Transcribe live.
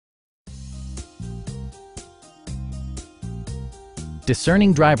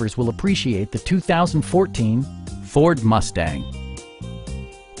discerning drivers will appreciate the 2014 Ford Mustang.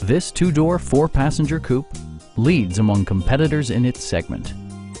 This two-door, four-passenger coupe leads among competitors in its segment.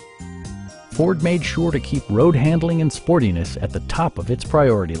 Ford made sure to keep road handling and sportiness at the top of its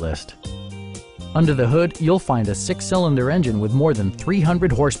priority list. Under the hood, you'll find a six-cylinder engine with more than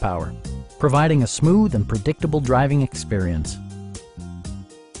 300 horsepower, providing a smooth and predictable driving experience.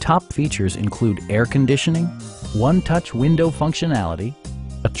 Top features include air conditioning, one-touch window functionality,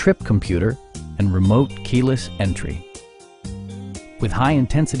 a trip computer, and remote keyless entry. With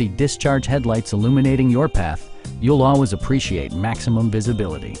high-intensity discharge headlights illuminating your path, you'll always appreciate maximum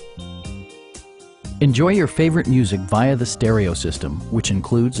visibility. Enjoy your favorite music via the stereo system, which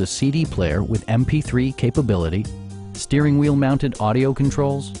includes a CD player with MP3 capability, steering wheel mounted audio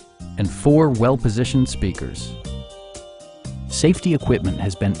controls, and 4 well-positioned speakers. Safety equipment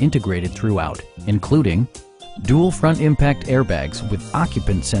has been integrated throughout, including dual front impact airbags with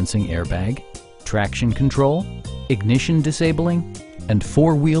occupant sensing airbag, traction control, ignition disabling, and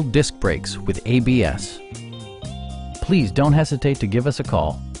 4-wheel disc brakes with ABS. Please don't hesitate to give us a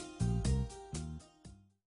call.